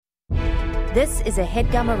This is a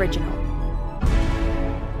HeadGum original.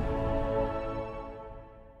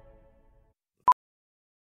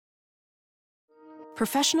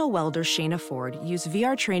 Professional welder Shayna Ford used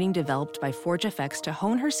VR training developed by ForgeFX to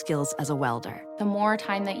hone her skills as a welder. The more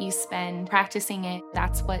time that you spend practicing it,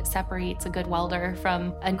 that's what separates a good welder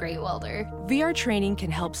from a great welder. VR training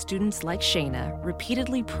can help students like Shayna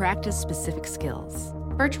repeatedly practice specific skills.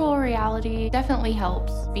 Virtual reality definitely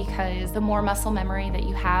helps because the more muscle memory that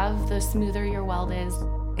you have, the smoother your weld is.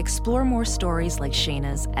 Explore more stories like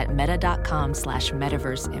Shayna's at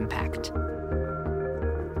meta.com/metaverseimpact.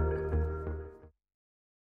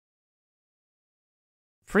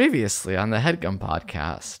 Previously on the HeadGum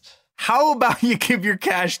podcast. How about you give your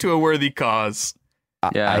cash to a worthy cause?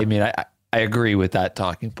 Yeah, I mean, I agree with that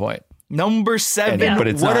talking point. Number 7, but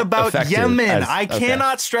it's what not about effective Yemen? as- I okay.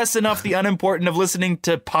 cannot stress enough the unimportant of listening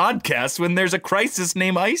to podcasts when there's a crisis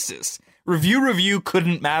named ISIS. Review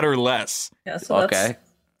couldn't matter less. Yeah, so Okay.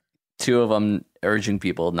 2 of them urging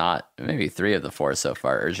people not, maybe 3 of the 4 so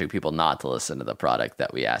far, urging people not to listen to the product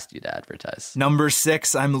that we asked you to advertise. Number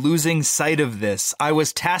 6, I'm losing sight of this. I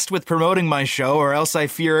was tasked with promoting my show, or else I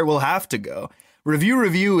fear it will have to go.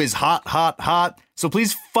 Review is hot, so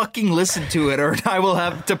please fucking listen to it, or I will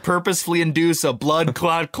have to purposefully induce a blood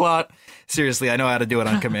clot. Seriously, I know how to do it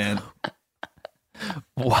on command.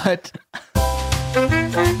 What?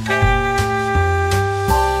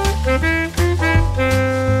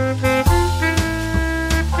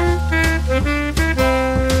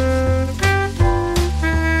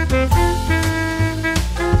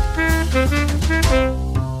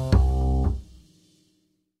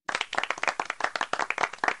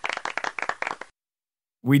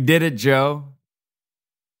 We did it, Joe.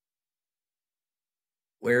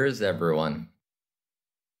 Where is everyone?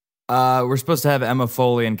 We're supposed to have Emma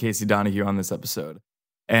Foley and Casey Donahue on this episode.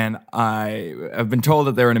 And I've been told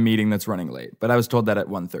that they're in a meeting that's running late, but I was told that at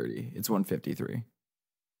 1:30. It's 1:53.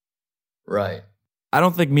 Right. I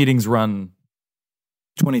don't think meetings run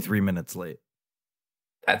 23 minutes late.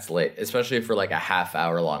 That's late, especially for like a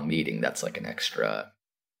half-hour long meeting. That's like an extra.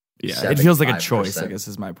 Yeah, it feels like a choice, 75%. I guess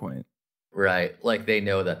is my point. Right. Like they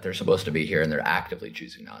know that they're supposed to be here and they're actively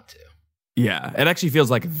choosing not to. Yeah, it actually feels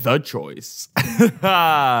like the choice.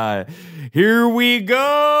 Here we go.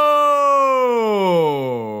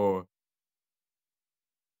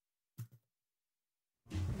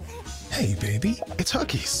 Hey, baby, it's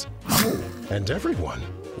Huggies. And everyone,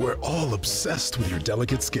 we're all obsessed with your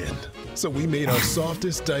delicate skin. So we made our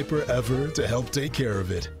softest diaper ever to help take care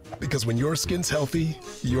of it. Because when your skin's healthy,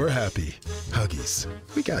 you're happy. Huggies,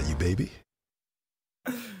 we got you, baby.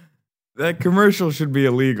 That commercial should be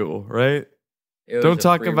illegal, right? Don't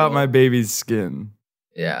talk about my baby's skin.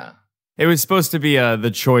 Yeah. It was supposed to be the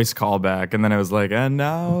choice callback, and then it was like, and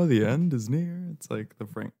now the end is near. It's like the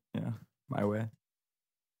Frank, My Way.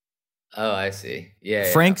 Oh, I see.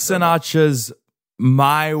 Yeah. Frank Sinatra's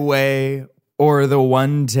My Way or the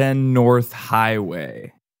 110 North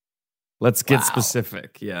Highway. Let's get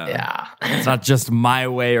specific. Yeah. It's not just My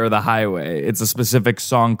Way or the Highway. It's a specific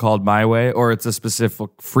song called My Way, or it's a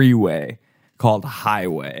specific freeway called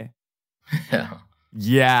Highway.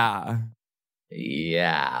 Yeah.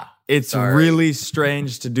 Yeah. It's really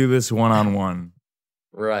strange to do this one-on-one.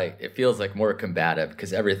 Right. It feels like more combative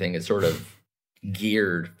because everything is sort of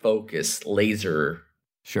geared, focused, laser.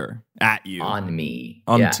 Sure. At you. On me.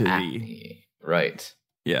 Onto at thee. me. Right.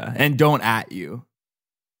 Yeah. And don't at you.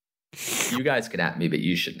 You guys can at me, but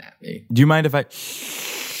you shouldn't at me. Do you mind if I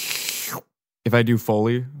do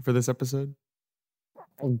Foley for this episode?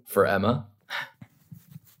 For Emma?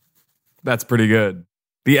 That's pretty good.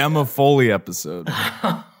 The Emma Foley episode.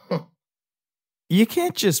 You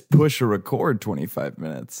can't just push a record 25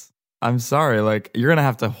 minutes. I'm sorry. Like, you're going to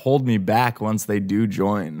have to hold me back once they do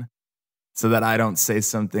join so that I don't say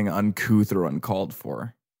something uncouth or uncalled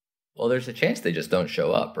for. Well, there's a chance they just don't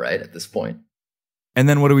show up, right, at this point. And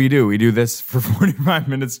then what do? We do this for 45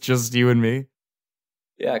 minutes, just you and me?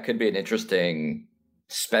 Yeah, it could be an interesting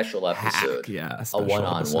special episode. Yeah, a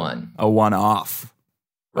one-on-one. A one-off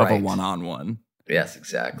of Right. a one-on-one. Yes,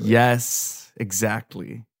 exactly. Yes,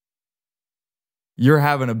 exactly. You're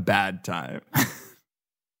having a bad time.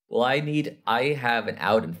 Well, I have an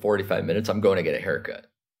out in 45 minutes. I'm going to get a haircut.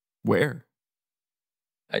 Where?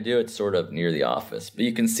 I do it sort of near the office, but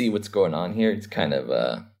you can see what's going on here. It's kind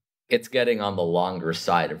of, it's getting on the longer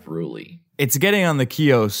side of Ruli. It's getting on the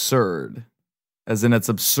Keo-surd, as in it's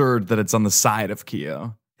absurd that it's on the side of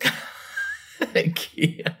Keo.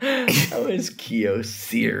 Keo. How is Keo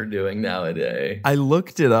Sear doing nowadays? I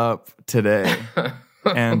looked it up today,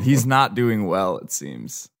 and he's not doing well, it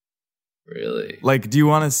seems. Really? Like, do you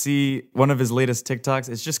want to see one of his latest TikToks?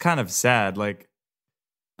 It's just kind of sad. Like,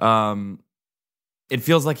 it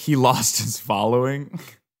feels like he lost his following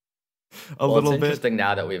a little It's bit. interesting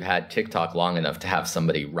now that we've had TikTok long enough to have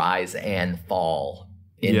somebody rise and fall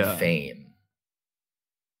in fame.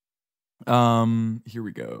 Here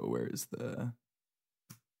we go. Where is the...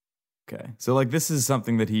 Okay. So, like, this is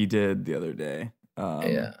something that he did the other day.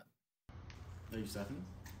 Yeah. Are you Stephanie?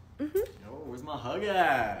 Mm-hmm. Yo, where's my hug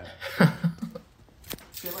at?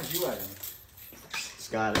 Where's my shoe at?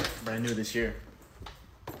 Just got it. Brand new this year.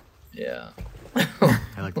 Yeah.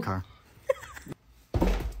 I like the car.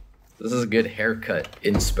 This is a good haircut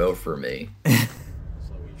inspo for me.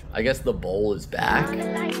 I guess the bowl is back.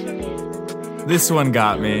 This one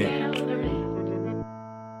got me.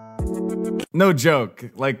 No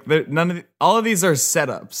joke. Like, all of these are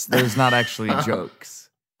setups. There's not actually jokes.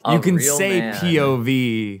 You can say man.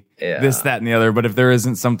 POV, this, that, and the other, but if there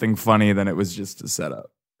isn't something funny, then it was just a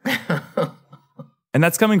setup. And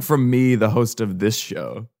that's coming from me, the host of this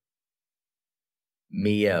show.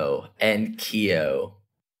 Mio and Keo.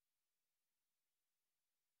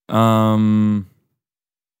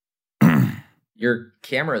 Your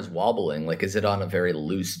camera is wobbling. Like, is it on a very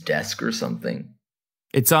loose desk or something?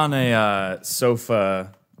 It's on a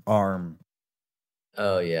sofa arm.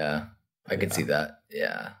 Oh, yeah. I could see that.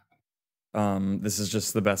 Yeah. This is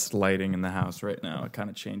just the best lighting in the house right now. It kind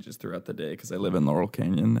of changes throughout the day because I live in Laurel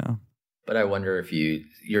Canyon now. But I wonder if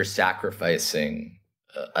you're sacrificing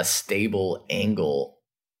a stable angle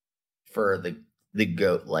for the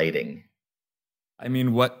goat lighting. I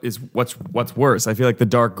mean, what's worse? I feel like the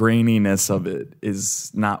dark graininess of it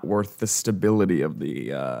is not worth the stability of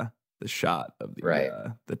the shot of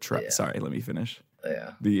the truck. Yeah. Sorry, let me finish.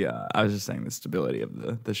 Yeah. I was just saying the stability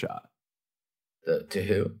of the shot. To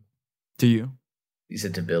who? To you. You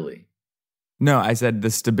said to Billy. No, I said the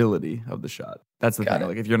stability of the shot. That's the Got thing. it.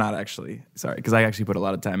 Like, if you're not actually, sorry, because I actually put a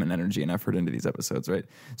lot of time and energy and effort into these episodes, right?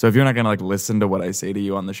 So if you're not gonna like listen to what I say to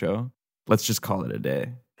you on the show, let's just call it a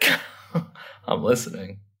day. I'm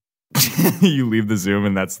listening. You leave the Zoom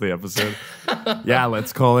and that's the episode. Yeah,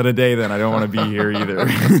 let's call it a day then. I don't want to be here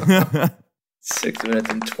either. 6 minutes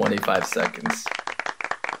and 25 seconds.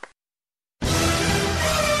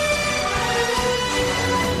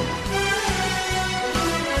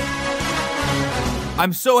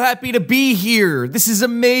 I'm so happy to be here. This is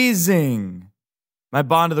amazing. My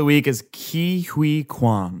bond of the week is Ki Hui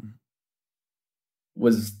Kwan.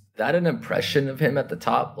 Was that an impression of him at the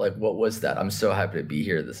top? Like, what was that? I'm so happy to be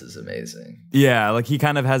here. This is amazing. Yeah, like he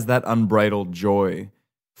kind of has that unbridled joy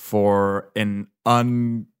for an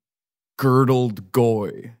ungirdled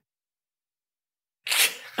goy.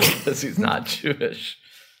 Because he's not Jewish.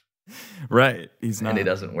 Right, he's not. And he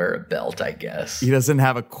doesn't wear a belt, I guess. He doesn't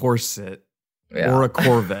have a corset or a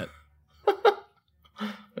Corvette.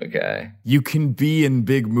 Okay. You can be in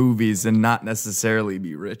big movies and not necessarily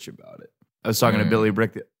be rich about it. I was talking to Billy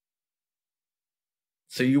Brick.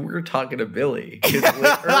 So you were talking to Billy. 'Cause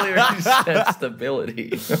earlier you said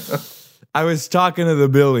stability. I was talking to the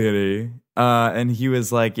Billy, and he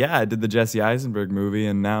was like, yeah, I did the Jesse Eisenberg movie,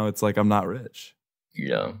 and now it's like I'm not rich.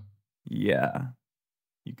 Yeah. Yeah.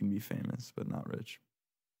 You can be famous, but not rich.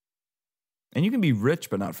 And you can be rich,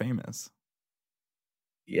 but not famous.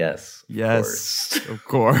 Yes. Yes. Of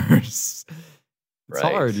course. It's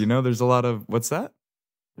hard, you know? There's a lot of... What's that?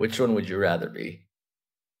 Which one would you rather be?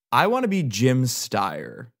 I want to be Jim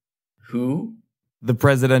Steyer. Who? The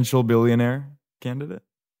presidential billionaire candidate.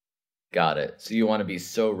 Got it. So you want to be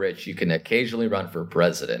so rich you can occasionally run for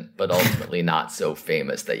president, but ultimately not so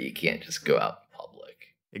famous that you can't just go out in public.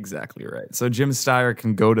 Exactly right. So Jim Steyer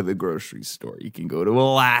can go to the grocery store. He can go to a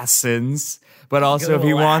Lassen's, but also if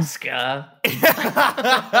he wants...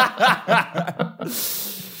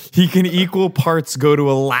 He can equal parts go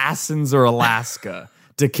to a Lassen's or Alaska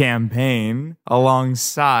to campaign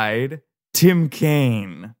alongside Tim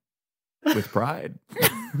Kaine with pride.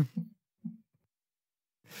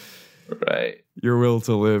 Right. Your will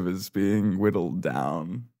to live is being whittled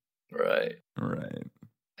down. Right. Right.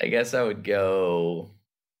 I guess I would go...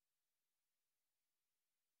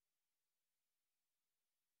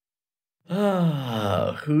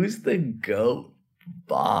 who's the GOAT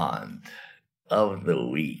Bond of the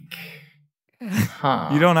week?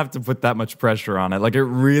 Huh. You don't have to put that much pressure on it. Like, it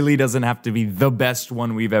really doesn't have to be the best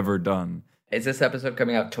one we've ever done. Is this episode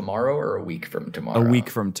coming out tomorrow or a week from tomorrow? A week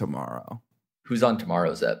from tomorrow. Who's on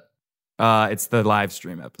tomorrow's ep? It's the live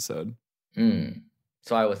stream episode.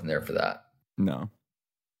 So I wasn't there for that. No.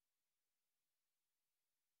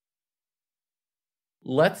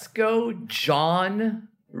 Let's go John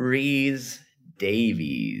Rhys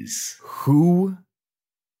Davies. Who?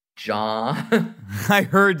 John. I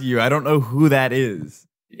heard you. I don't know who that is.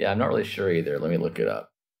 Yeah, I'm not really sure either. Let me look it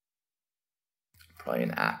up. Probably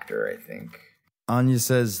an actor, I think. Anya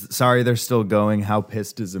says, sorry, they're still going. How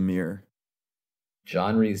pissed is Amir?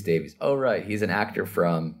 John Rhys Davies. Oh, right. He's an actor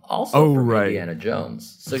from Indiana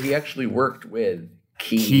Jones. So he actually worked with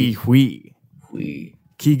Keegan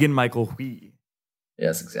Michael Hui.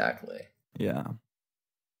 Yes, exactly. Yeah.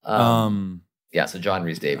 Yeah, so John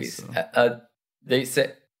Rhys Davies. They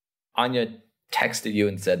said, Anya texted you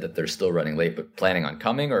and said that they're still running late, but planning on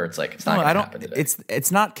coming, or it's like, it's not going to happen today?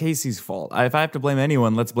 It's not Casey's fault. If I have to blame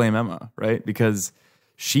anyone, let's blame Emma, right? Because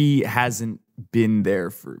she hasn't been there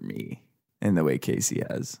for me in the way Casey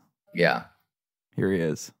has. Yeah. Here he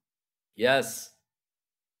is. Yes.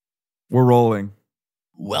 We're rolling.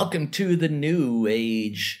 Welcome to the new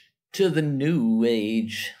age. To the new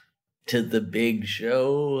age. To the big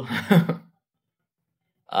show.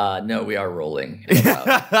 No, we are rolling.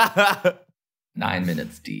 9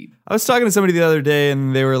 minutes deep. I was talking to somebody the other day,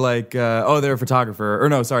 and they were like, they're a photographer. Or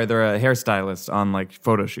no, sorry, they're a hairstylist on like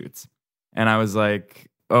photo shoots. And I was like,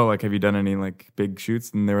 have you done any like big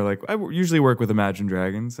shoots? And they were like, I usually work with Imagine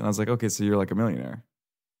Dragons. And I was like, okay, so you're like a millionaire.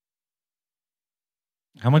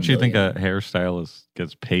 How much do you think a hairstylist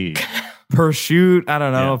gets paid? Per shoot? I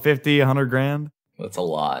don't know, 50, 100 grand? That's a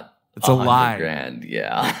lot. It's a lot. $100,000,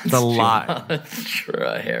 yeah. It's a lot. For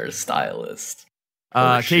a hairstylist.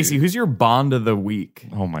 Casey, who's your Bond of the week?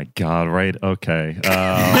 Oh my God, right? Okay.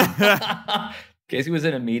 Casey was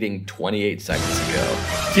in a meeting 28 seconds ago.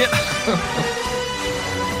 Yeah.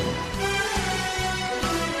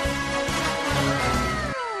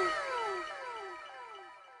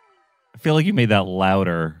 I feel like you made that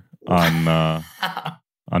louder on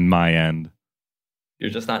my end. You're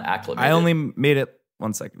just not acclimated. I only made it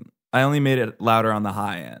 1 second. I only made it louder on the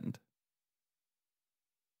high end.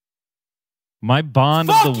 My Bond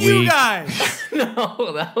Fuck of the you week. Guys!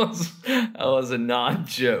 No, that was a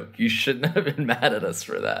non-joke. You shouldn't have been mad at us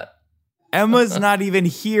for that. Emma's not even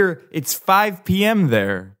here. It's 5 p.m.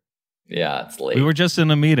 there. Yeah, it's late. We were just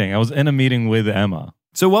in a meeting. I was in a meeting with Emma.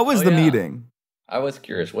 So what was the meeting? I was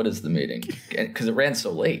curious. What is the meeting? Because it ran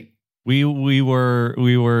so late. We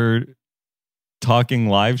were talking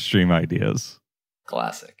live stream ideas.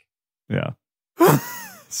 Classic. Yeah.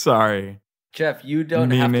 Sorry. Jeff, you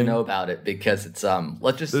don't have to know about it because it's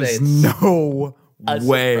let's just say it's no a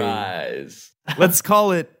way. Surprise. Let's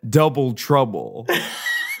call it double trouble.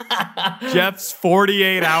 Jeff's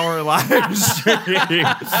 48-hour live stream.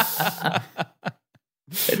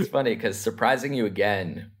 It's funny because surprising you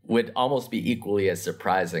again would almost be equally as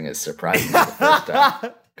surprising as surprising you the first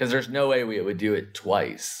time. Because there's no way we would do it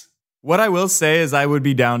twice. What I will say is I would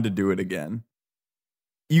be down to do it again.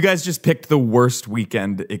 You guys just picked the worst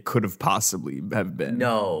weekend it could have possibly have been.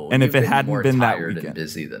 No. And if it hadn't been that tired weekend. and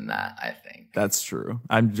busy than that, I think. That's true.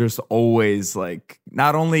 I'm just always like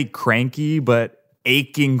not only cranky, but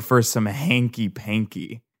aching for some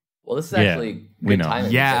hanky-panky. Well, this is actually good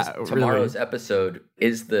timing. Yeah, tomorrow's episode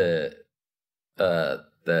is the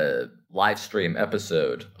live stream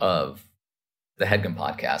episode of the Headgum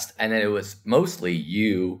podcast. And then it was mostly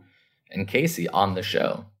you and Casey on the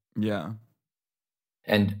show. Yeah.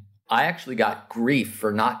 And I actually got grief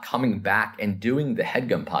for not coming back and doing the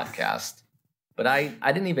Headgum podcast. But I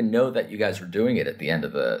didn't even know that you guys were doing it at the end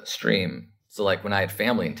of the stream. So like when I had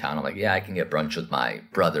family in town, I'm like, yeah, I can get brunch with my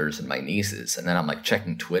brothers and my nieces. And then I'm like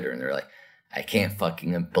checking Twitter and they're like, I can't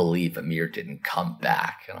fucking believe Amir didn't come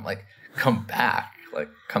back. And I'm like, come back? Like,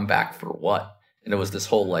 come back for what? And it was this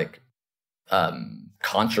whole like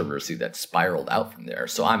controversy that spiraled out from there.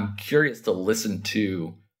 So I'm curious to listen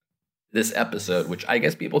to this episode, which I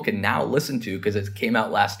guess people can now listen to because it came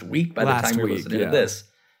out last week by the time you're listening to this.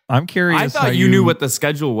 I'm curious. I thought you knew what the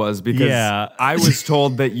schedule was because I was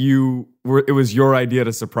told that it was your idea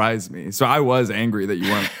to surprise me. So I was angry that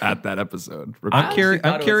you weren't at that episode. I'm curious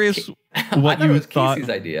what you thought. Casey's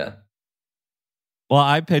idea. Well,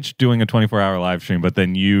 I pitched doing a 24-hour live stream, but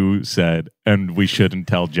then you said, and we shouldn't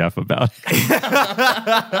tell Jeff about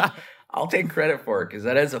it. I'll take credit for it because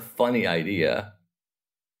that is a funny idea.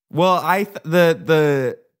 Well,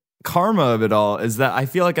 the karma of it all is that I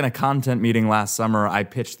feel like in a content meeting last summer, I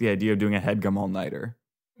pitched the idea of doing a Headgum all-nighter.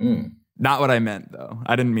 Not what I meant, though.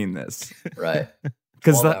 I didn't mean this. Right.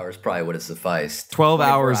 12 hours probably would have sufficed. 12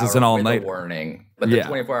 hours is an all-nighter. Warning, but the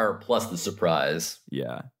 24-hour plus the surprise.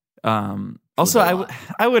 Yeah. Also,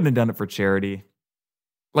 I wouldn't have done it for charity.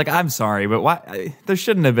 Like, I'm sorry, but why? There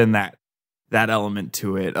shouldn't have been that element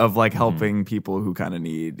to it of like helping people who kind of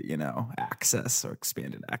need, access or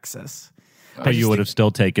expanded access. But you would have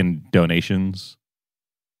still taken donations?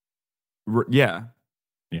 Yeah.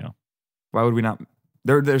 Yeah. Why would we not?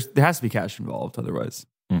 There has to be cash involved, otherwise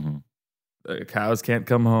the cows can't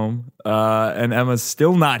come home. And Emma's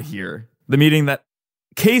still not here. The meeting that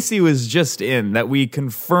Casey was just in, that we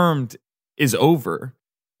confirmed is over.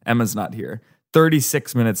 Emma's not here.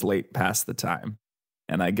 36 minutes late past the time.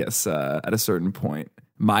 And I guess at a certain point,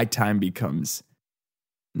 my time becomes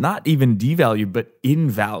not even devalued, but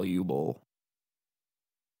invaluable.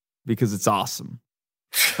 Because it's awesome.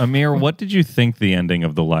 Amir, what did you think the ending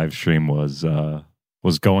of the live stream was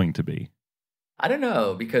going to be? I don't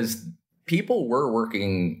know, because people were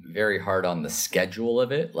working very hard on the schedule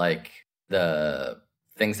of it, like the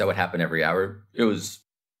things that would happen every hour. It was,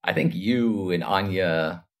 I think, you and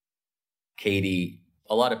Anya, Katie,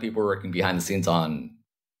 a lot of people were working behind the scenes on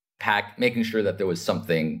making sure that there was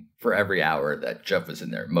something for every hour that Jeff was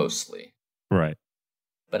in there, mostly. Right.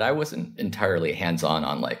 But I wasn't entirely hands-on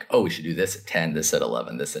on like, oh, we should do this at 10, this at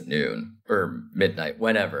 11, this at noon, or midnight,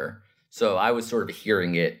 whenever. So I was sort of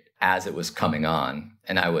hearing it as it was coming on,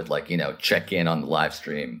 and I would check in on the live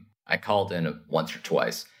stream. I called in once or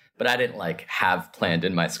twice, but I didn't have planned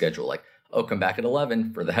in my schedule, like, oh, come back at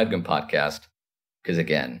 11 for the Headgum podcast. Because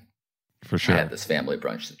again, for sure, I had this family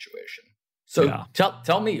brunch situation. So yeah.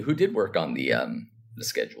 Tell me who did work on the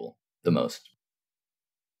schedule the most.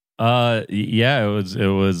 Yeah, it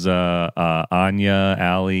was Anya,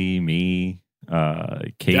 Allie, me,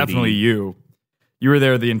 Katie. Definitely you. You were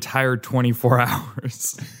there the entire 24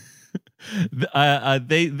 hours.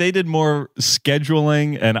 They did more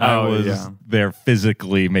scheduling, and I was there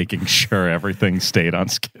physically making sure everything stayed on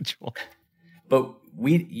schedule. But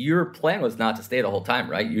your plan was not to stay the whole time,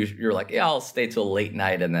 right? You're like, yeah, I'll stay till late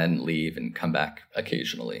night and then leave and come back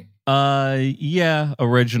occasionally. Yeah,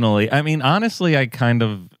 originally. I mean, honestly, I kind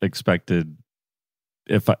of expected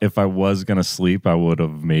if I was gonna sleep, I would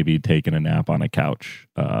have maybe taken a nap on a couch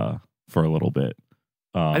for a little bit.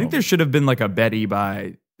 I think there should have been like a Betty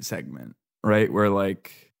Bye segment, right? Where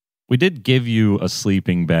we did give you a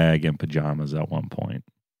sleeping bag and pajamas at one point.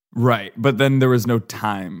 Right, but then there was no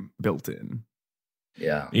time built in.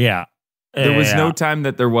 Yeah. Yeah. There was no time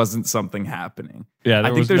that there wasn't something happening. Yeah,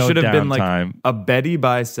 I think there should have been like a Betty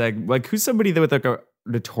Bye segment. Like, who's somebody with like a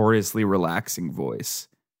notoriously relaxing voice?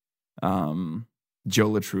 Joe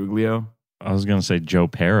Latruglio. I was gonna say Joe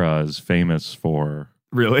Pera is famous for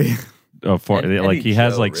really. He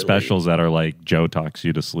has like specials that are like Joe talks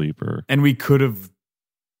you to sleep, and we could have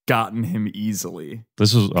gotten him easily.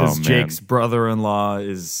 This was because Jake's brother-in-law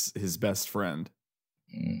is his best friend.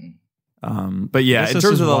 But yeah, in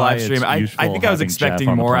terms of the live stream, I think I was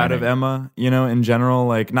expecting more out of Emma, in general,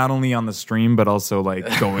 like not only on the stream, but also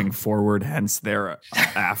like going forward, hence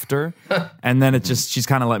thereafter. And then she's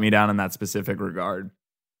kind of let me down in that specific regard.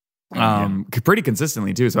 Pretty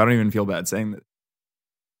consistently too, so I don't even feel bad saying that.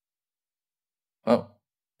 Oh,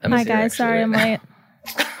 Emma's hi guys, sorry I'm late.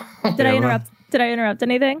 Did I interrupt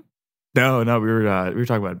anything? No, we were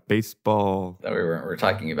talking about baseball. No, we were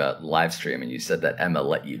talking about live stream, and you said that Emma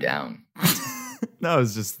let you down. No, it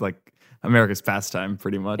was just like America's pastime,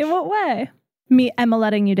 pretty much. In what way? Emma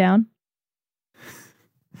letting you down?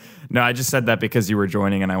 No, I just said that because you were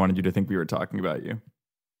joining, and I wanted you to think we were talking about you.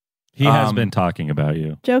 He has been talking about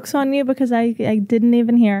you. Joke's on you because I didn't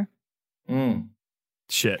even hear.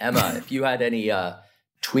 Shit. Emma, if you had any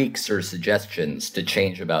tweaks or suggestions to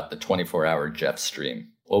change about the 24-hour Jeff stream,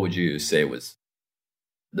 what would you say was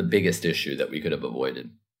the biggest issue that we could have avoided?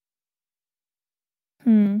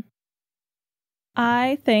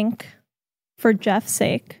 I think for Jeff's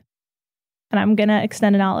sake, and I'm going to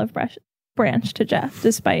extend an olive branch to Jeff,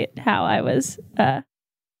 despite how I was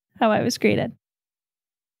greeted.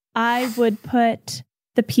 I would put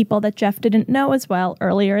the people that Jeff didn't know as well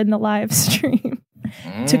earlier in the live stream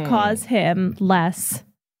to cause him less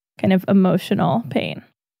kind of emotional pain.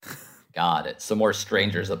 Got it. Some more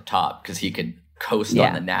strangers up top because he could coast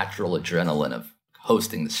on the natural adrenaline of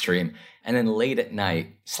hosting the stream. And then late at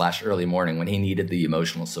night / early morning when he needed the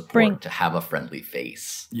emotional support to have a friendly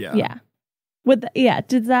face. Yeah. Yeah.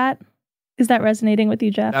 Is that resonating with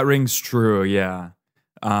you, Jeff? That rings true, yeah.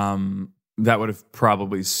 That would have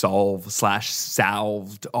probably solved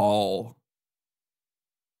all.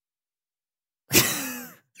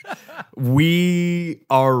 We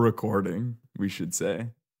are recording, we should say.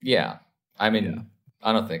 Yeah. I mean,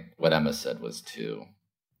 I don't think what Emma said was too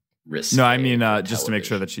risky. No, I mean, just to make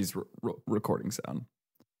sure that she's recording sound.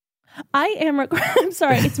 I am I'm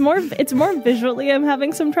sorry. It's more visually I'm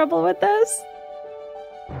having some trouble with this.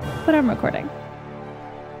 But I'm recording.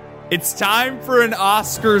 It's time for an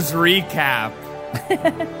Oscars recap.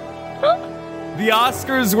 The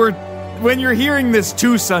Oscars were, when you're hearing this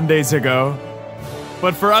 2 Sundays ago,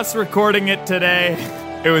 but for us recording it today,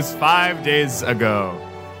 It was 5 days ago.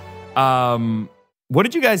 What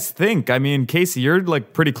did you guys think? I mean, Casey, you're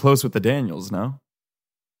like pretty close with the Daniels, no?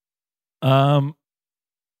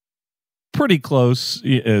 Pretty close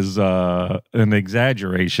is an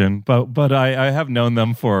exaggeration, but I have known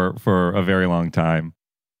them for a very long time.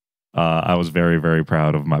 I was very, very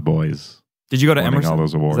proud of my boys. Did you go to winning Emerson? all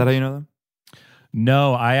those awards. Is that how you know them?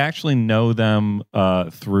 No, I actually know them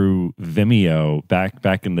through Vimeo.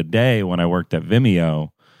 Back in the day when I worked at Vimeo,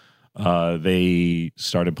 they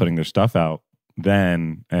started putting their stuff out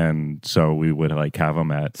then, and so we would like have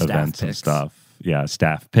them at Staff events picks. and stuff. Yeah,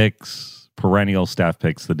 staff picks, perennial staff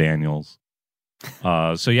picks, the Daniels.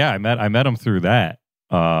 So yeah, I met them through that,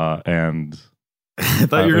 and I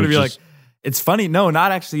thought you were it going to be was like, it's funny. No,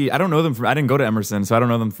 not actually. I don't know them from, I didn't go to Emerson, so I don't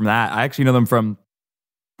know them from that. I actually know them from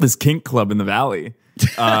this kink club in the Valley.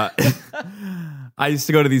 I used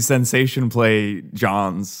to go to these Sensation Play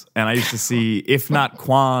Johns, and I used to see, if not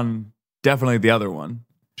Quan, definitely the other one.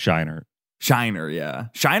 Shiner, yeah.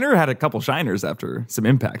 Shiner had a couple Shiners after some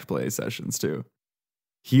Impact Play sessions, too.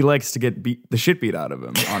 He likes to get the shit beat out of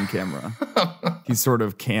him on camera. He's sort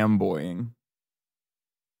of camboying.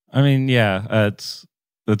 I mean, yeah, it's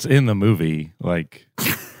in the movie. Like,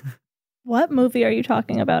 What movie are you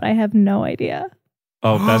talking about? I have no idea.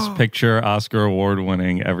 Best Picture, Oscar award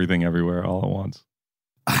winning, Everything Everywhere All at Once.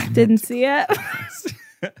 Didn't see it.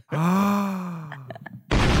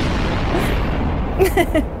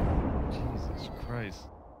 Jesus Christ.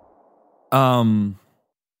 Emma,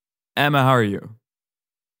 how are you?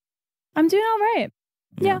 I'm doing all right.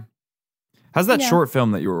 Yeah. How's that Yeah. short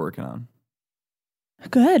film that you were working on?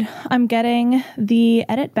 Good. I'm getting the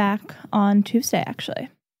edit back on Tuesday, actually.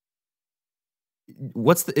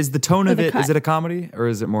 Is the tone Or of the it, cut. is it a comedy or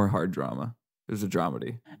is it more hard drama? There's a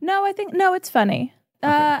dramedy. No, it's funny.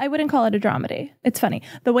 I wouldn't call it a dramedy. It's funny.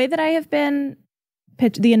 The way that I have been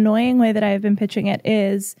the annoying way that I have been pitching it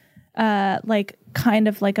is like kind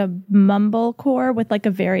of like a mumblecore with like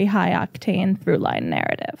a very high octane through line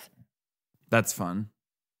narrative. That's fun.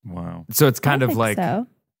 Wow. So it's kind I of think like, so.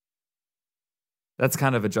 that's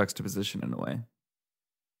kind of a juxtaposition in a way.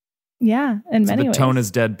 Yeah, in So many the ways. tone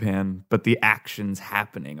is deadpan, but the actions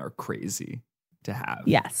happening are crazy to have.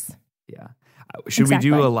 Yes. Yeah. Should we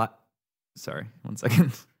do Exactly. a lot? Sorry, 1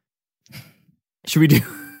 second. Should we do?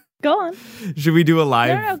 Go on. Should we do a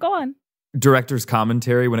live No, go on. director's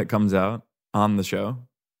commentary when it comes out on the show?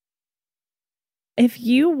 If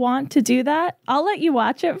you want to do that, I'll let you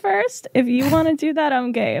watch it first. If you want to do that,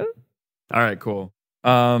 I'm game. All right, cool.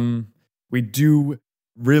 We do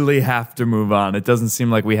really have to move on. It doesn't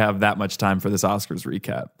seem like we have that much time for this Oscars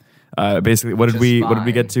recap. Basically, what did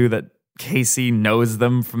we get to that Casey knows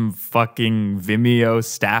them from fucking Vimeo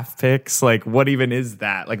staff picks? Like, what even is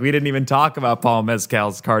that? Like, we didn't even talk about Paul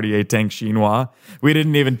Mescal's Cartier Tank Chinois. We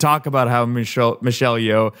didn't even talk about how Michelle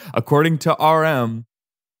Yeoh, according to RM,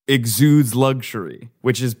 exudes luxury,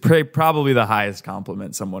 which is probably the highest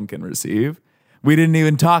compliment someone can receive. We didn't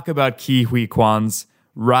even talk about Ki Hui Kwan's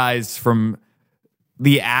rise from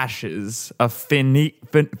the ashes, a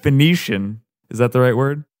Phoenician, is that the right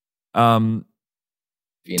word?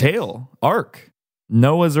 Tale, arc,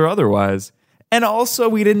 Noah's or otherwise. And also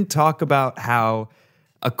we didn't talk about how,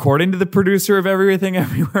 according to the producer of Everything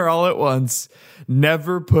Everywhere All at Once,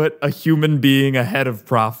 never put a human being ahead of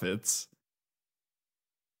profits.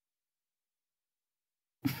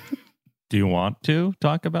 Do you want to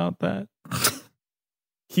talk about that?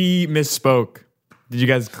 He misspoke. Did you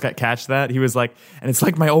guys catch that? He was like, and it's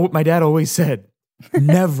like my dad always said,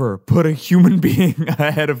 never put a human being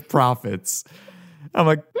ahead of profits. I'm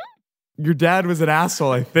like, your dad was an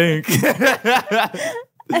asshole, I think.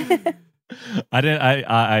 I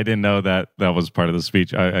didn't know that was part of the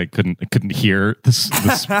speech. I couldn't hear the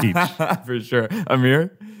speech. For sure.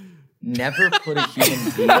 Amir? Never put a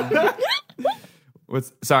human being.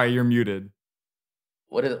 Sorry, you're muted.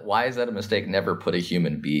 Why is that a mistake? Never put a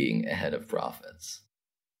human being ahead of profits.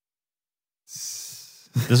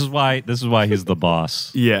 This is why he's the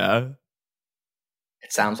boss. Yeah.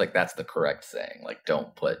 It sounds like that's the correct saying. Like,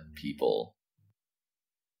 don't put people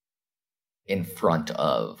in front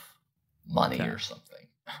of money or something.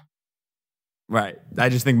 Right. I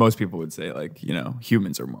just think most people would say, like,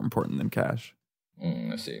 humans are more important than cash.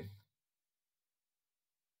 I see.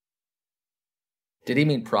 Did he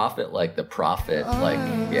mean profit like the profit? Like,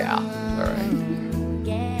 yeah. All right.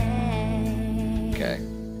 Okay.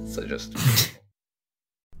 So just...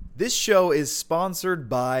 This show is sponsored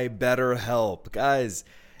by BetterHelp. Guys,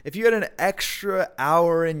 if you had an extra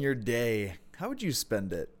hour in your day, how would you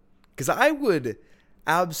spend it? Because I would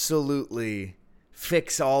absolutely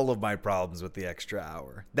fix all of my problems with the extra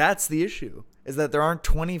hour. That's the issue. is that there aren't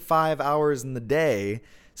 25 hours in the day,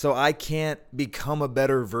 so I can't become a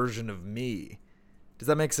better version of me. Does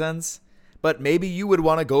that make sense? But maybe you would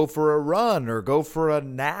want to go for a run or go for a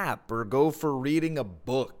nap or go for reading a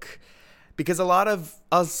book. Because a lot of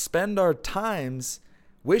us spend our times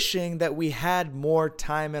wishing that we had more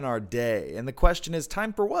time in our day. And the question is,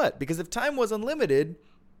 time for what? Because if time was unlimited,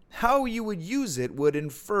 how you would use it would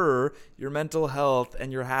infer your mental health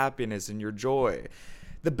and your happiness and your joy.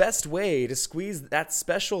 The best way to squeeze that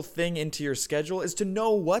special thing into your schedule is to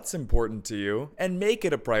know what's important to you and make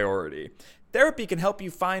it a priority. Therapy can help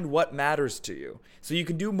you find what matters to you so you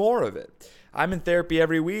can do more of it. I'm in therapy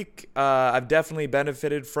every week. I've definitely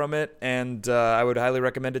benefited from it, and I would highly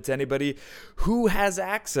recommend it to anybody who has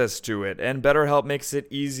access to it, and BetterHelp makes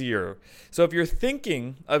it easier. So if you're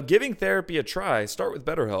thinking of giving therapy a try, start with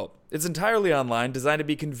BetterHelp. It's entirely online, designed to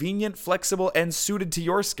be convenient, flexible, and suited to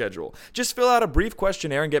your schedule. Just fill out a brief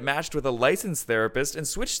questionnaire and get matched with a licensed therapist, and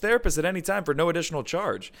switch therapists at any time for no additional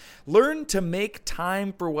charge. Learn to make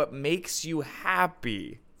time for what makes you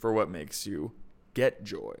happy, for what makes you get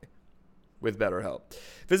joy with BetterHelp.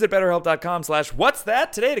 Visit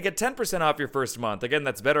BetterHelp.com/what's-that today to get 10% off your first month. Again,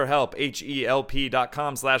 that's BetterHelp,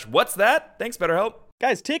 HELP.com/what's-that. Thanks, BetterHelp.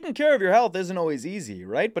 Guys, taking care of your health isn't always easy,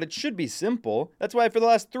 right? But it should be simple. That's why for the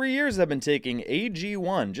last 3 years I've been taking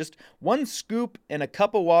AG1. Just one scoop in a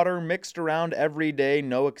cup of water mixed around every day,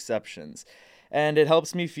 no exceptions. And it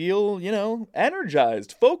helps me feel,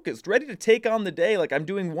 energized, focused, ready to take on the day like I'm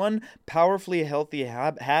doing one powerfully healthy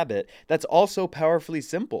habit that's also powerfully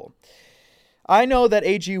simple. I know that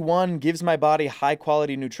AG1 gives my body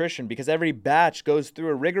high-quality nutrition because every batch goes through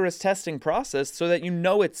a rigorous testing process so that you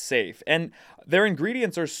know it's safe. And their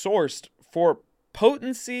ingredients are sourced for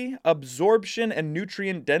potency, absorption, and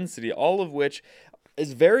nutrient density, all of which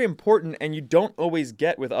is very important and you don't always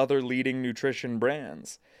get with other leading nutrition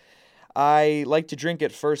brands. I like to drink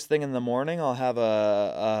it first thing in the morning. I'll have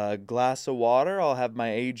a glass of water, I'll have my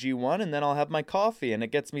AG1, and then I'll have my coffee. And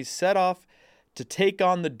it gets me set off to take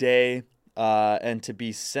on the day and to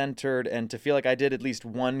be centered and to feel like I did at least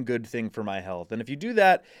one good thing for my health. And if you do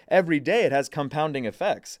that every day, it has compounding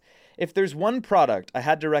effects. If there's one product I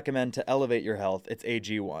had to recommend to elevate your health, it's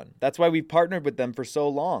AG1. That's why we've partnered with them for so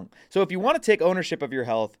long. So if you want to take ownership of your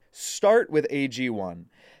health, start with AG1.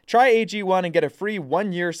 Try AG1 and get a free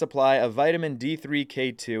 1-year supply of vitamin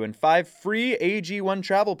D3K2 and 5 free AG1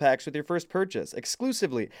 travel packs with your first purchase,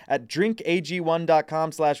 exclusively at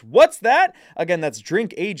drinkag1.com/what's-that. Again, that's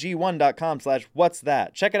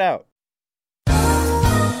drinkag1.com/what's-that. Check it out.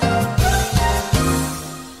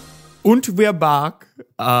 Und wir back.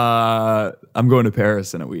 I'm going to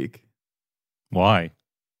Paris in a week. Why?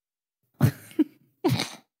 It's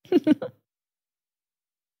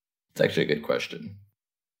actually a good question.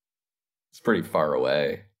 It's pretty far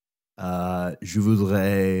away. Je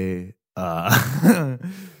voudrais... Are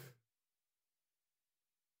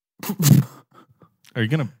you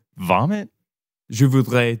going to vomit? Je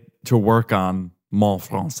voudrais to work on mon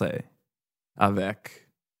français avec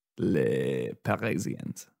les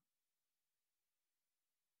Parisiens.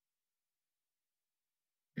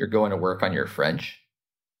 You're going to work on your French?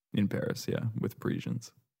 In Paris, yeah, with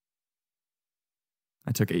Parisians.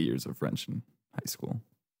 I took 8 years of French in high school.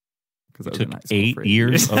 You took 8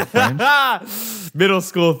 years of French? Middle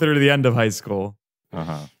school through to the end of high school.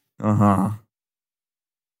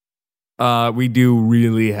 We do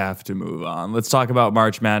really have to move on. Let's talk about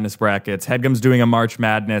March Madness brackets. Headgum's doing a March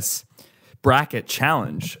Madness bracket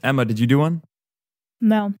challenge. Emma, did you do one?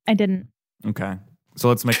 No, I didn't. Okay. So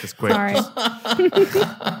let's make this quick. Sorry.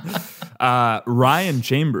 Ryan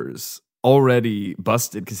Chambers already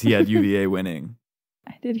busted because he had UVA winning.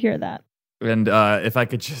 I did hear that. And if I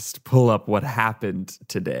could just pull up what happened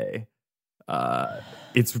today,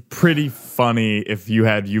 it's pretty funny if you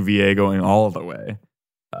had UVA going all the way.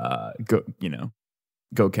 Go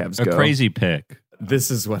Cavs, go. A crazy pick. This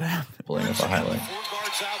is what happened. Pulling up a highlight. Four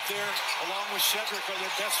guards out there, along with Cedric, are their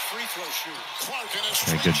best free throw shooters. Clark in his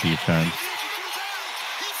Very good defense.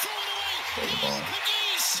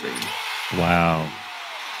 Wow.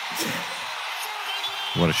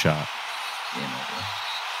 What a shot.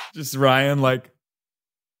 Just Ryan like...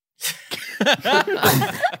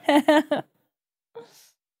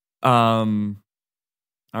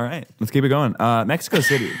 All right, let's keep it going. Mexico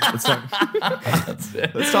City. Let's talk, That's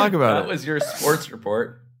it. Let's talk about That was your sports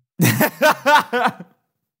report.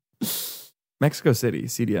 Mexico City,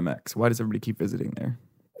 CDMX. Why does everybody keep visiting there?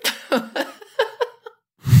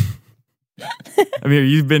 I mean,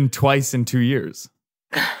 you've been twice in 2 years.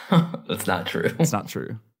 That's not true. It's not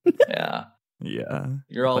true. Yeah. Yeah.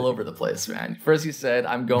 You're all over the place, man. First you said,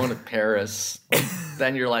 I'm going to Paris.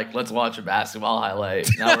 Then you're like, let's watch a basketball highlight.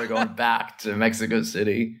 Now we're going back to Mexico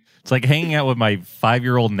City. It's like hanging out with my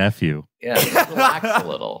 5-year-old nephew. Yeah, just relax a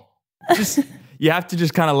little. You have to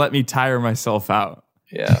just kind of let me tire myself out.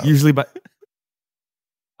 Yeah. Usually, but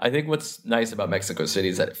I think what's nice about Mexico City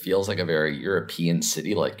is that it feels like a very European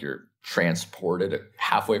city, like you're transported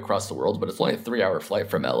halfway across the world, but it's only a 3-hour flight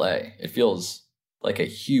from LA. It feels like a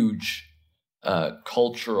huge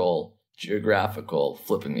cultural, geographical,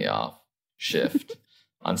 flipping me off shift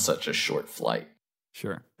on such a short flight.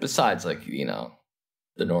 Sure. Besides, like, you know,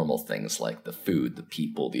 the normal things like the food, the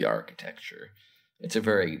people, the architecture. It's a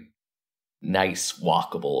very nice,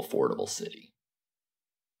 walkable, affordable city.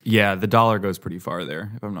 Yeah, the dollar goes pretty far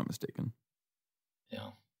there, if I'm not mistaken. Yeah.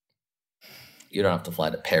 You don't have to fly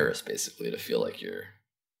to Paris, basically, to feel like you're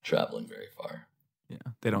traveling very far. Yeah,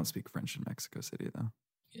 they don't speak French in Mexico City, though.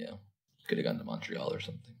 Yeah. Could have gone to Montreal or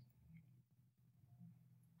something.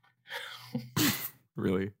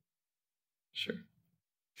 Really? Sure.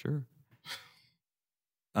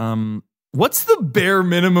 What's the bare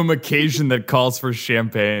minimum occasion that calls for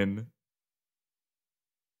champagne?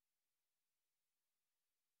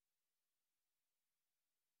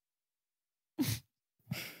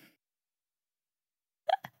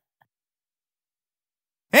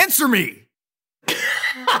 Answer me.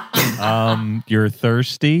 You're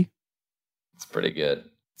thirsty? It's pretty good.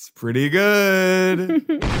 It's pretty good.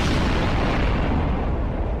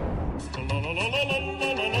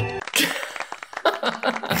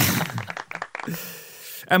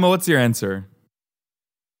 Emma, what's your answer?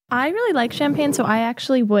 I really like champagne, so I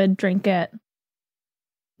actually would drink it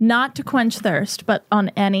not to quench thirst, but on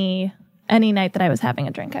any night that I was having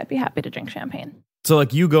a drink, I'd be happy to drink champagne. So,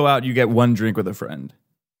 like, you go out, you get one drink with a friend.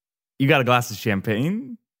 You got a glass of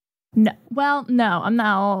champagne? No, well, no,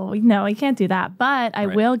 no, I can't do that. But I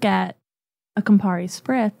will get a Campari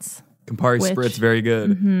Spritz. Campari Spritz, very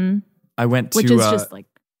good. Mm-hmm. I went to... Which is just like...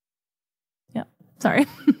 Yeah, sorry.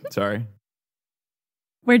 Sorry.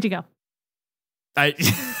 Where'd you go? I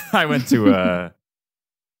went to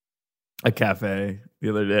a cafe the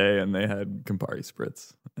other day, and they had Campari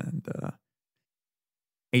Spritz, and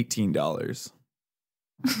 $18.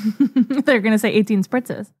 They're going to say 18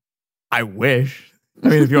 spritzes. I wish. I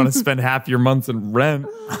mean, if you want to spend half your month's in rent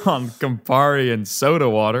on Campari and soda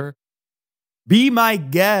water, be my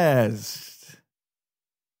guest.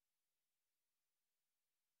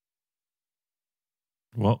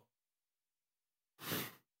 Well,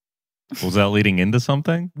 was that leading into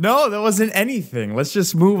something? No, that wasn't anything. Let's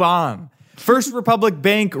just move on. First Republic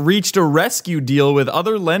Bank reached a rescue deal with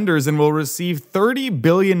other lenders and will receive $30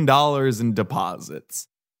 billion in deposits.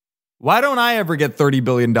 Why don't I ever get $30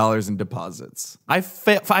 billion in deposits? I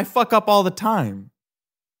fuck up all the time.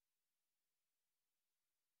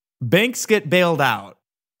 Banks get bailed out,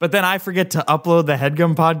 but then I forget to upload the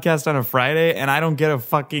Headgum podcast on a Friday and I don't get a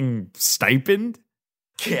fucking stipend?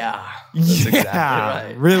 Yeah. That's exactly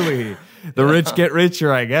right. Really. The rich get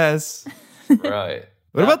richer, I guess. Right.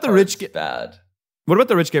 What about the rich get bad? What about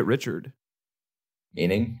the rich get Richard?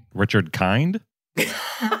 Meaning? Richard Kind?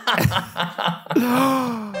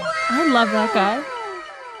 I love that guy.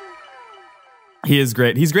 He is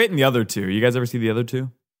great. He's great in the other two. You guys ever see the other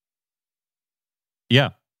two? Yeah.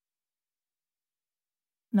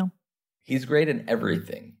 No. He's great in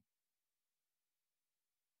everything.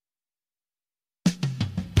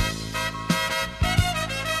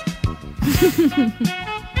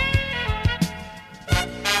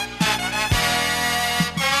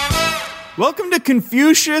 Welcome to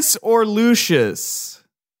Confucius or Lucius.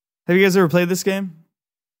 Have you guys ever played this game?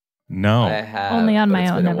 No. I have. Only on but my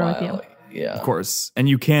it's own, been a never with while. you. Yeah. Of course. And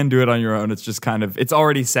you can do it on your own. It's just kind of, it's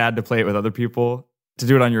already sad to play it with other people. To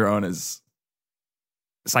do it on your own is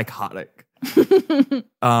psychotic.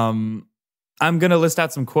 I'm going to list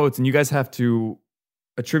out some quotes and you guys have to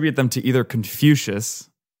attribute them to either Confucius,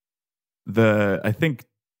 the, I think,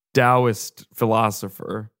 Taoist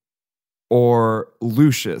philosopher, or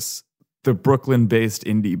Lucius, the Brooklyn-based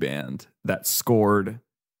indie band that scored,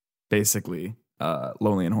 basically,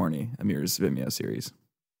 Lonely and Horny, Amir's Vimeo series.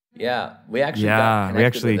 Yeah, we actually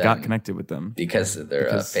got connected with them because they're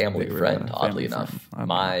a family friend. Oddly enough,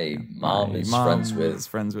 my mom is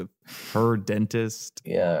friends with her dentist.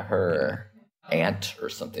 Yeah, her aunt or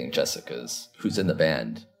something, Jessica's, who's in the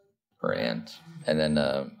band. Her aunt, and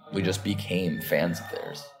then we just became fans of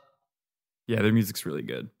theirs. Yeah, their music's really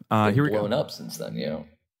good. They've Here we go. blown up since then, you know.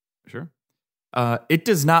 Sure. It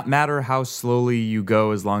does not matter how slowly you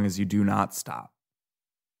go as long as you do not stop.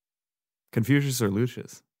 Confucius or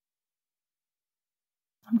Lucius?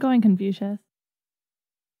 I'm going Confucius.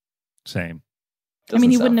 Same. I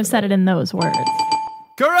mean, he wouldn't have said it in those words.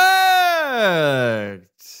 Correct.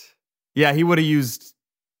 Yeah, he would have used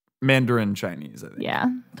Mandarin Chinese, I think. Yeah,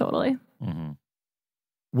 totally. Mm-hmm.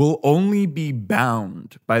 We'll only be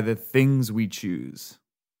bound by the things we choose.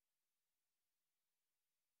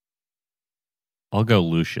 I'll go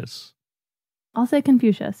Lucius. I'll say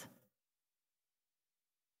Confucius.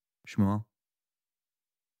 Shmuel?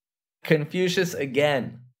 Confucius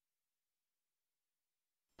again.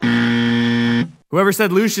 Whoever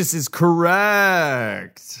said Lucius is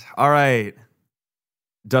correct. All right.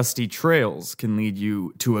 Dusty trails can lead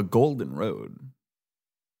you to a golden road.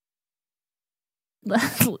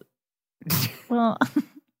 Well,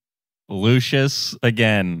 Lucius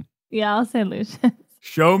again. yeah, I'll say Lucius.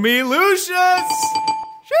 Show me Lucius.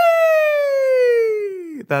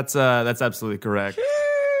 Shee! That's absolutely correct.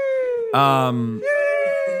 Sorry,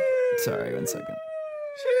 1 second.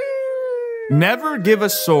 Never give a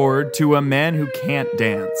sword to a man who can't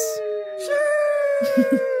dance.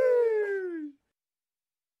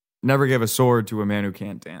 Never give a sword to a man who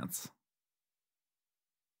can't dance.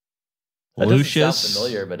 That Lucius. doesn't sound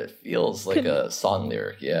familiar, but it feels like a song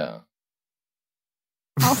lyric. Yeah.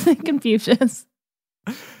 I'll say Confucius.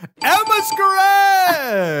 Emma's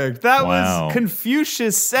correct. That Wow. was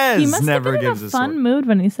Confucius says He must never have been gives in a a fun sword. mood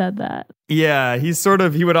when he said that. Yeah, he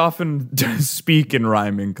would often speak in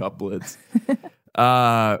rhyming couplets.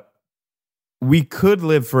 We could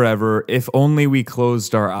live forever if only we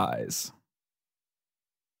closed our eyes.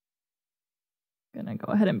 Gonna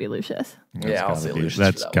go ahead and be Lucius. Yeah, I'll say Lucius.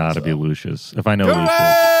 That's got to be Lucius. If I know Lucius.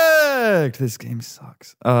 Correct! This game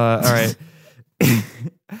sucks. All right.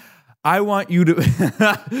 I want you to...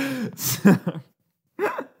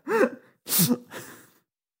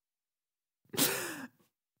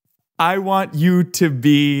 I want you to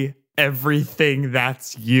be everything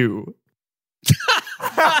that's you.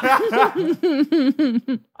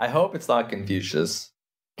 I hope it's not Confucius.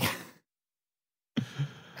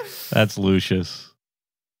 That's Lucius.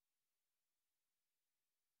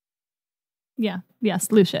 Yeah.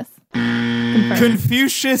 Yes, Lucius. Confirmed.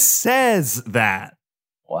 Confucius says that.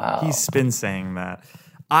 Wow. He's been saying that.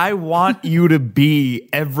 I want you to be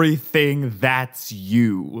everything that's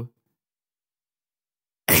you.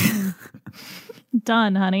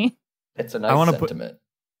 Done, honey. It's a I wanna nice sentiment.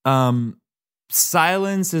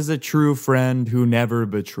 Silence is a true friend who never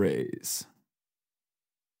betrays.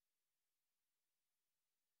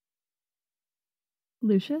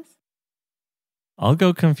 Lucius? I'll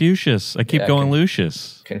go Confucius. I keep Yeah, going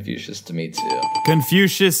Lucius. Confucius to me too.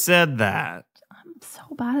 Confucius said that. I'm so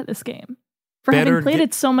bad at this game. For Better having played get-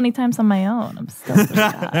 it so many times on my own, I'm still pretty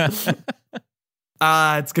bad.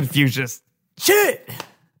 It's Confucius. Shit!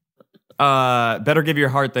 Better give your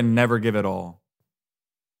heart than never give it all.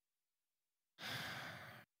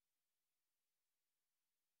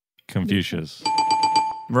 Confucius.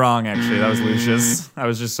 Wrong, actually. That was Lucius. I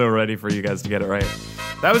was just so ready for you guys to get it right.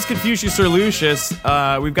 That was Confucius or Lucius.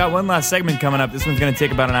 We've got one last segment coming up. This one's going to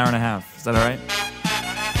take about an hour and a half. Is that all right?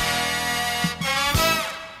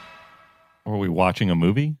 Are we watching a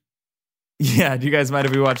movie? Yeah. Do you guys mind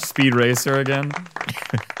if we watch Speed Racer again?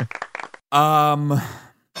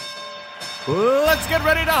 Let's get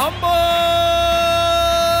ready to humble!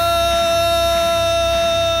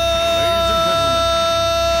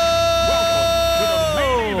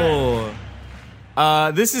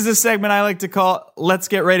 This is a segment I like to call Let's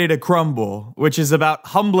Get Ready to Crumble, which is about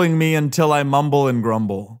humbling me until I mumble and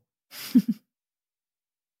grumble.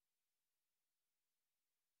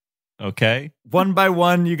 Okay. One by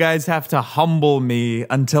one, you guys have to humble me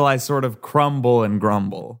until I sort of crumble and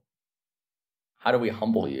grumble. How do we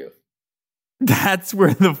humble you? That's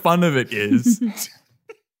where the fun of it is.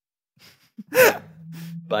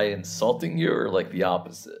 By insulting you or like the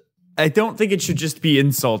opposite? I don't think it should just be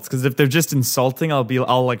insults, because if they're just insulting,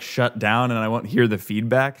 I'll like shut down and I won't hear the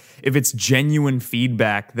feedback. If it's genuine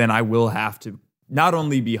feedback, then I will have to not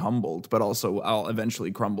only be humbled, but also I'll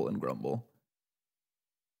eventually crumble and grumble.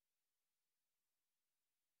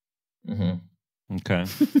 Mm-hmm. Okay.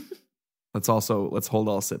 Let's hold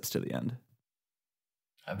all sips to the end.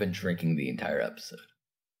 I've been drinking the entire episode.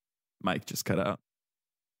 Mike just cut out.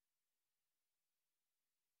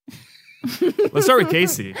 Let's start with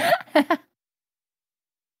Casey.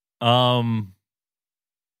 I'll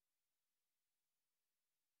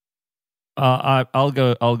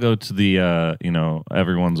go to the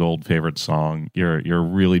everyone's old favorite song. You're a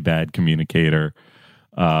really bad communicator.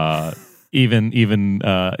 Even in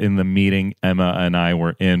the meeting Emma and I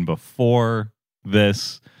were in before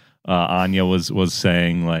this, Anya was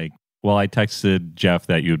saying like, well, I texted Jeff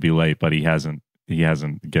that you'd be late, but he hasn't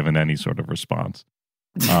given any sort of response.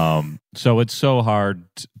 So it's so hard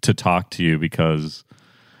to talk to you because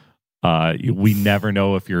we never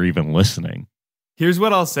know if you're even listening. Here's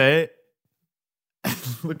what I'll say.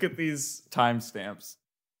 Look at these timestamps.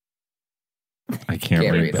 I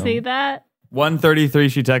can't read them. See that?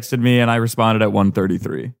 1:33 she texted me and I responded at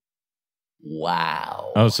 1:33.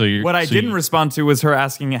 Wow. Oh, so you What I didn't respond to was her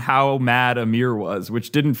asking how mad Amir was,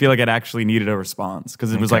 which didn't feel like it actually needed a response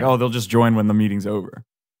because it was like, oh, they'll just join when the meeting's over.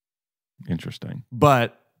 Interesting.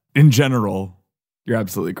 But in general, you're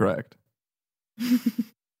absolutely correct.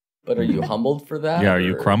 But are you humbled for that? Yeah, are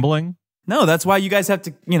you crumbling? No, that's why you guys have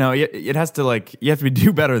to, it has to you have to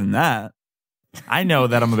do better than that. I know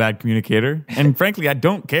that I'm a bad communicator, and frankly, I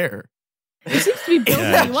don't care. You seem to be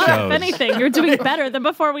building you up. If anything, you're doing better than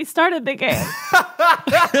before we started the game.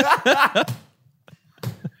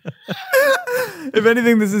 If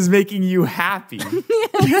anything, this is making you happy.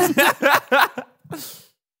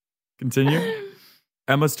 Continue.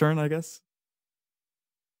 Emma's turn, I guess.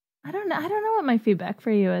 I don't know what my feedback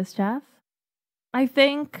for you is, Jeff. I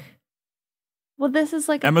think. Well, this is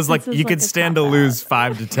like Emma's like, you could stand to lose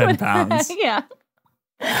 5 to 10 pounds. Yeah.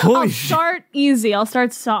 Holy I'll start easy. I'll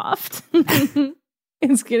start soft.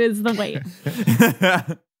 As good as the weight.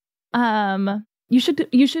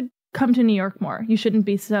 You should come to New York more. You shouldn't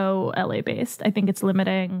be so LA based. I think it's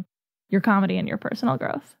limiting your comedy and your personal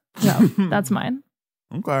growth. So that's mine.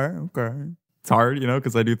 Okay. It's hard,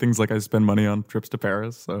 because I do things like I spend money on trips to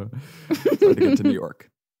Paris, so it's hard to get to New York.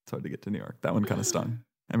 That one kind of stung.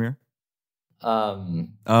 Amir? Sorry,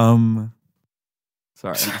 I'm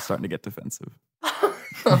just starting to get defensive.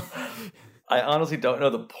 I honestly don't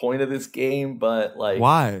know the point of this game, but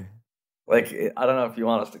why? I don't know if you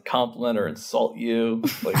want us to compliment or insult you.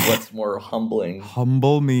 What's more humbling?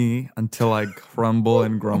 Humble me until I crumble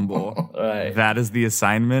and grumble. Right. That is the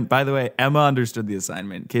assignment. By the way, Emma understood the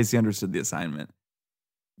assignment. Casey understood the assignment.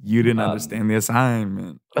 You didn't understand the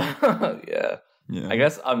assignment. Yeah. I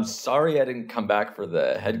guess I'm sorry I didn't come back for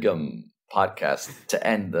the Headgum podcast to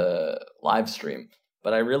end the live stream,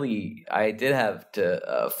 but I did have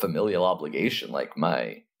a familial obligation.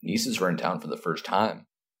 My nieces were in town for the first time.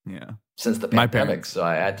 Yeah. Since the pandemic, so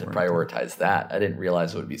I had to prioritize that. I didn't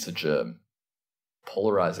realize it would be such a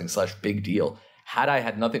polarizing / big deal. Had I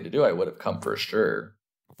had nothing to do, I would have come for sure.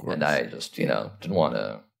 And I just, didn't want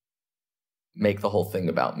to make the whole thing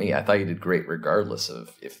about me. I thought you did great regardless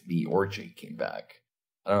of if me or Jake came back.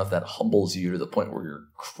 I don't know if that humbles you to the point where you're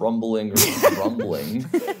crumbling or crumbling,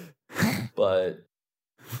 but...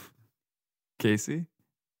 Casey?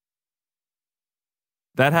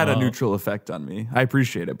 That had a neutral effect on me. I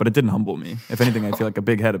appreciate it, but it didn't humble me. If anything, I feel like a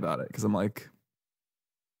big head about it because I'm like,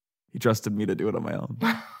 he trusted me to do it on my own.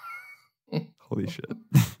 Holy shit.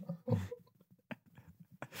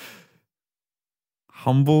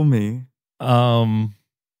 Humble me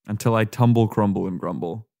until I tumble, crumble, and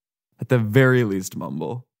grumble. At the very least,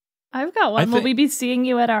 mumble. I've got one. Will we be seeing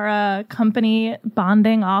you at our company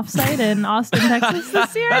bonding offsite in Austin, Texas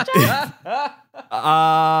this year, Jeff?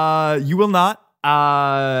 You will not.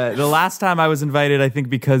 The last time I was invited, I think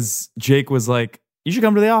because Jake was like, you should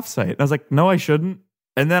come to the offsite. And I was like, no, I shouldn't.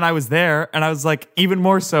 And then I was there and I was like, even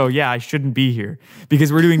more so, yeah, I shouldn't be here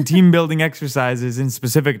because we're doing team building exercises in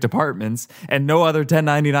specific departments and no other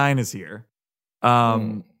 1099 is here.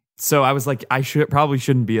 So I was like, I probably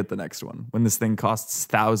shouldn't be at the next one when this thing costs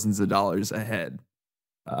thousands of dollars a head.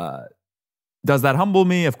 Does that humble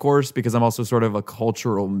me? Of course, because I'm also sort of a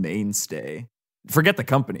cultural mainstay. Forget the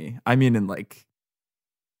company. I mean, in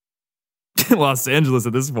Los Angeles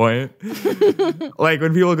at this point.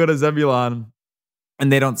 When people go to Zebulon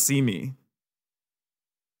and they don't see me,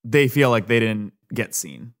 they feel like they didn't get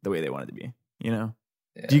seen the way they wanted to be, Yeah.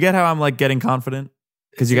 Do you get how I'm getting confident?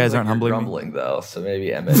 Because you guys aren't humbling grumbling, me? Though, so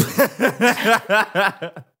maybe Emmett is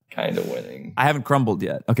kind of winning. I haven't crumbled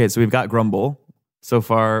yet. Okay, so we've got grumble. So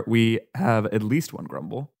far, we have at least one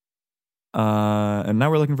grumble. And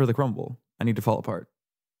now we're looking for the crumble. I need to fall apart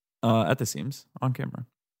at the seams on camera.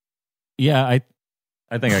 Yeah, I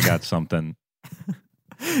think I got something.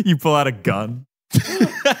 You pull out a gun.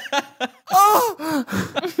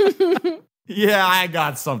 Oh! Yeah, I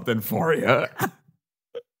got something for you.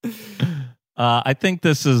 I think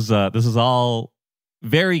this is all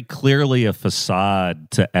very clearly a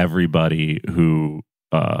facade to everybody who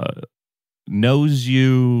knows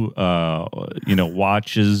you,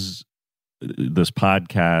 watches this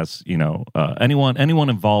podcast. Anyone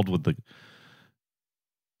involved with the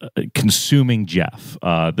consuming Jeff.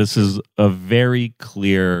 This is a very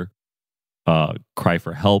clear cry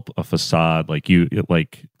for help, a facade. You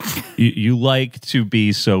like to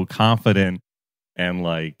be so confident and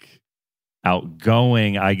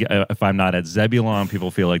outgoing. If I'm not at Zebulon,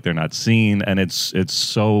 people feel like they're not seen, and it's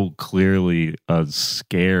so clearly a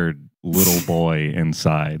scared little boy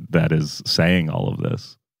inside that is saying all of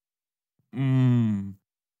this.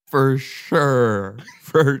 For sure.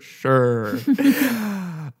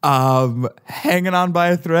 Hanging on by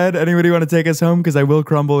a thread. Anybody want to take us home? Because I will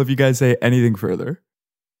crumble if you guys say anything further.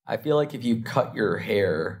 I feel like if you cut your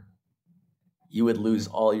hair, you would lose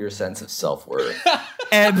all your sense of self-worth.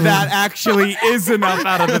 And that actually is enough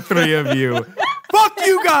out of the three of you. Fuck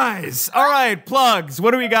you guys. All right, plugs.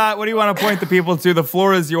 What do we got? What do you want to point the people to? The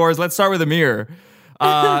floor is yours. Let's start with Amir.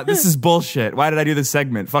 This is bullshit. Why did I do this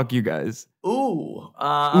segment? Fuck you guys.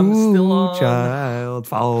 I'm still on child.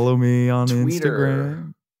 Follow me on Twitter,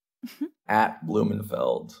 Instagram. at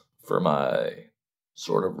Blumenfeld for my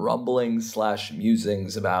sort of rumblings /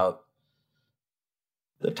 musings about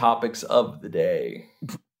the topics of the day.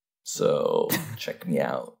 So check me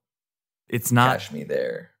out. It's not. Catch me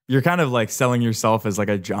there. You're kind of like selling yourself as like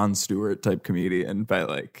a Jon Stewart type comedian by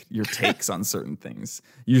like your takes on certain things.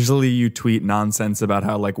 Usually you tweet nonsense about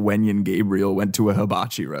how like Wenyan Gabriel went to a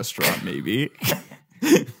hibachi restaurant, maybe.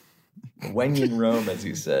 When in Rome, as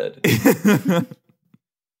you said.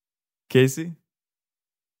 Casey?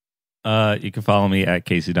 You can follow me at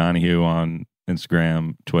Casey Donahue on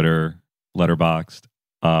Instagram, Twitter, Letterboxd.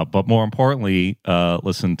 But more importantly,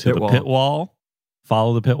 listen to the Pit Wall.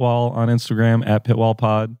 Follow the Pit Wall on Instagram at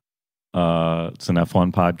PitWallPod. It's an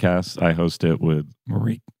F1 podcast. I host it with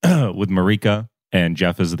Marika, and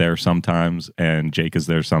Jeff is there sometimes, and Jake is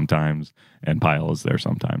there sometimes, and Pyle is there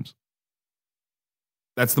sometimes.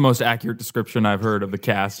 That's the most accurate description I've heard of the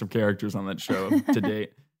cast of characters on that show to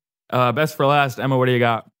date. Best for last, Emma, what do you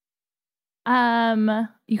got?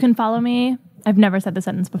 You can follow me. I've never said the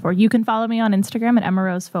sentence before. You can follow me on Instagram at Emma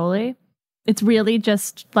Rose Foley. It's really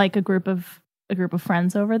just like a group of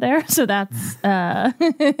friends over there. So that's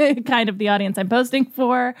kind of the audience I'm posting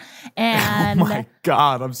for. And oh my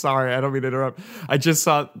God, I'm sorry. I don't mean to interrupt. I just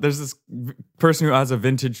saw there's this person who has a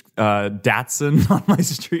vintage Datsun on my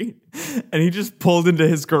street, and he just pulled into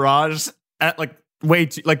his garage at like way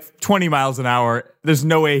too, like 20 miles an hour. There's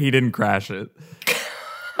no way he didn't crash it.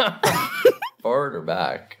 Forward or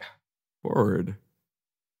back? Forward.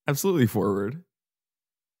 Absolutely forward.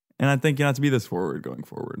 And I think you have to be this forward going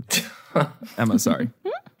forward. Emma, sorry.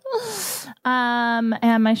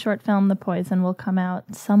 And my short film, The Poison, will come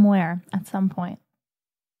out somewhere at some point.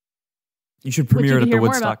 You should premiere it at the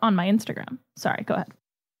Woodstock. More about on my Instagram. Sorry, go ahead.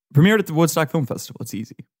 Premiere it at the Woodstock Film Festival. It's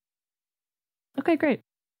easy. Okay, great.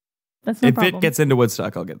 That's no problem. If it gets into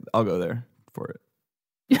Woodstock, I'll go there for it.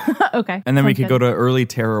 Okay. And then we could go to Early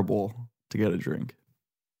Terrible to get a drink.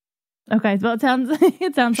 Okay, well it sounds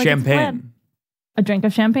like champagne. A drink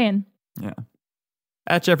of champagne. Yeah.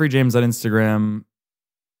 At Jeffrey James on Instagram.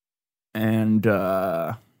 And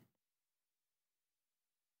that's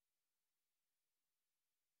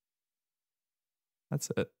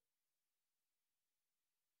it.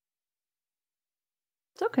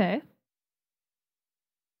 It's okay.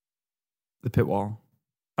 The Pit Wall.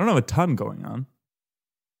 I don't have a ton going on.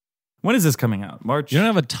 When is this coming out? March? You don't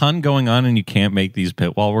have a ton going on and you can't make these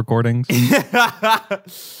Pit Wall recordings?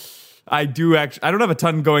 I do actually. I don't have a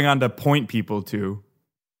ton going on to point people to.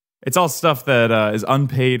 It's all stuff that is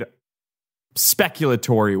unpaid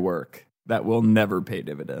speculatory work that will never pay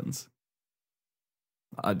dividends.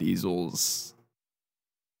 Diesels.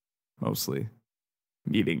 Mostly.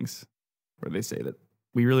 Meetings where they say that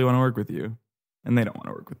we really want to work with you. And they don't want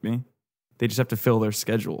to work with me. They just have to fill their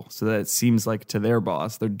schedule so that it seems like to their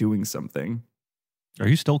boss they're doing something. Are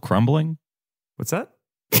you still crumbling? What's that?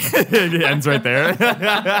 It ends right there.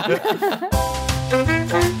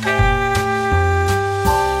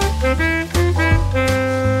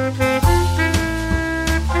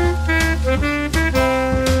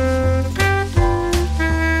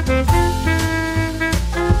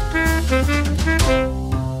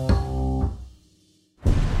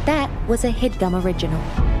 That was a HeadGum original.